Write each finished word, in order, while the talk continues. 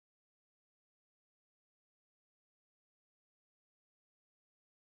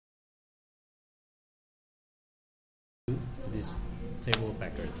this table of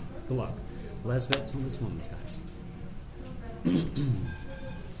Baccarat. Good luck. Last bets on this moment, guys.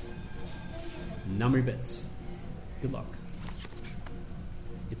 Number bets. Good luck.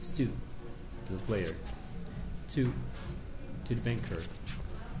 It's 2 to the player, 2 to the banker,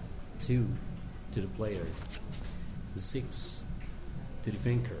 2 to the player, 6 to the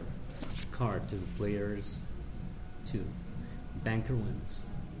banker, card to the players, 2. Banker wins.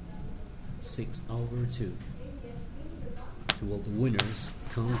 6 over 2. To all the winners,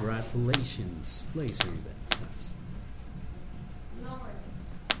 congratulations. Place your bets, guys.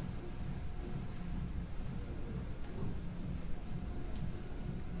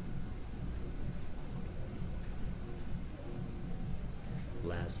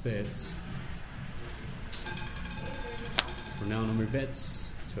 Last bets. For now, number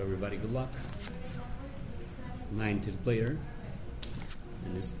bets. To everybody, good luck. 9 to the player,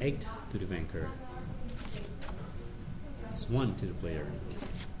 and it's 8 to the banker. It's 1 to the player,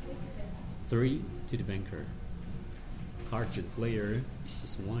 3 to the banker. Card to the player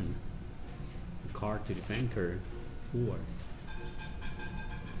is 1. Card to the banker, 4.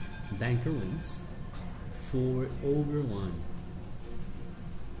 Banker wins 4 over 1.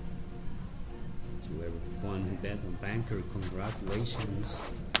 To everyone who bet on banker, congratulations.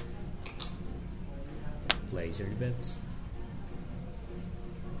 Place your bets.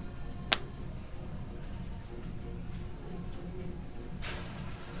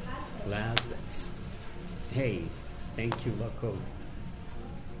 Last bets. Hey, thank you, Loco.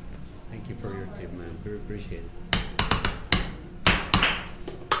 Thank you for your tip, man. Very appreciate it.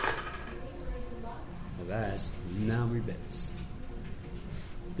 Well, guys, number bets.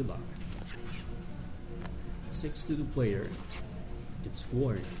 Good luck. 6 to the player. It's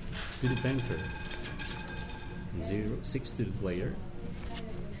 4 to the banker. 6 to the player,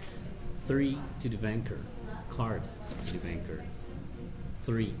 3 to the banker, card to the banker,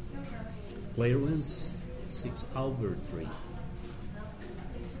 3. Player wins 6 over 3.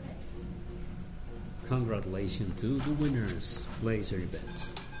 Congratulations to the winners. Place your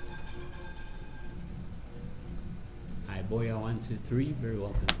bets. Hi, boy, 1, 2, 3. Very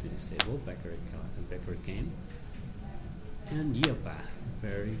welcome to this table, Baccarat game. And Yepa,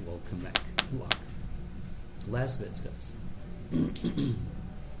 very welcome back. Good luck. Last bets, guys.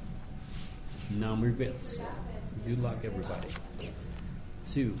 Number bets. Good luck, everybody.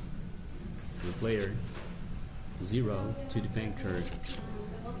 2 to the player, 0 to the banker,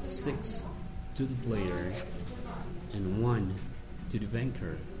 6 to the player, and 1 to the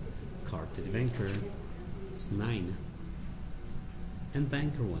banker. Card to the banker is 9. And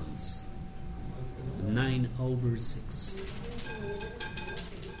banker wins 9 over 6.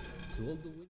 To all the